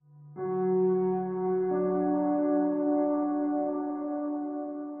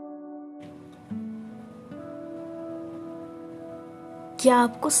क्या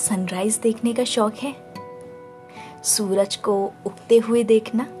आपको सनराइज देखने का शौक है? सूरज को उगते हुए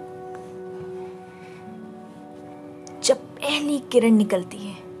देखना? जब पहली किरण निकलती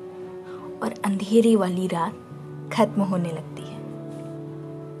है और अंधेरी वाली रात खत्म होने लगती है।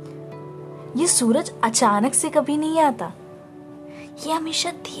 ये सूरज अचानक से कभी नहीं आता, ये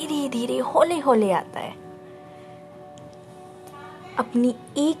हमेशा धीरे धीरे हौले हौले आता है। अपनी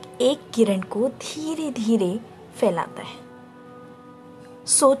एक एक किरण को धीरे धीरे फैलाता है।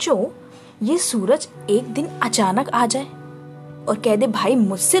 सोचो, ये सूरज एक दिन अचानक आ जाए और कह दे, भाई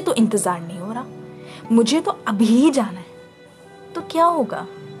मुझसे तो इंतजार नहीं हो रहा, मुझे तो अभी ही जाना है, तो क्या होगा?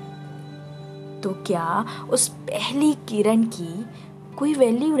 तो क्या उस पहली किरण की कोई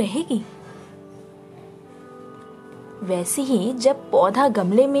वैल्यू रहेगी? वैसे ही जब पौधा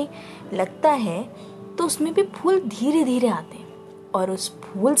गमले में लगता है तो उसमें भी फूल धीरे धीरे आते हैं और उस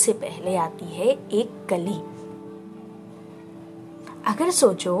फूल से पहले आती है एक कली। अगर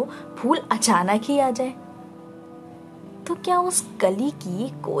सोचो फूल अचानक ही आ जाए तो क्या उस कली की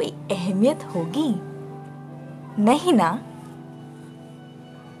कोई अहमियत होगी? नहीं ना।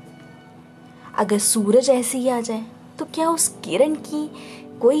 अगर सूरज ऐसे ही आ जाए तो क्या उस किरण की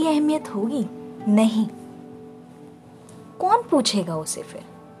कोई अहमियत होगी? नहीं। कौन पूछेगा उसे फिर?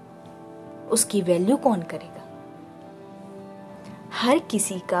 उसकी वैल्यू कौन करेगा? हर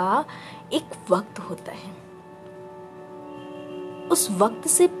किसी का एक वक्त होता है। उस वक्त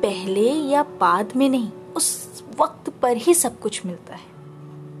से पहले या बाद में नहीं, उस वक्त पर ही सब कुछ मिलता है।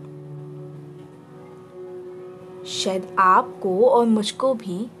 शायद आपको और मुझको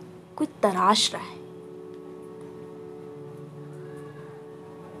भी कोई तराश रहा है,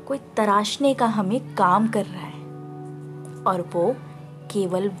 कोई तराशने का हमें काम कर रहा है, और वो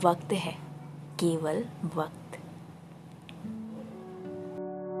केवल वक्त है, केवल वक्त।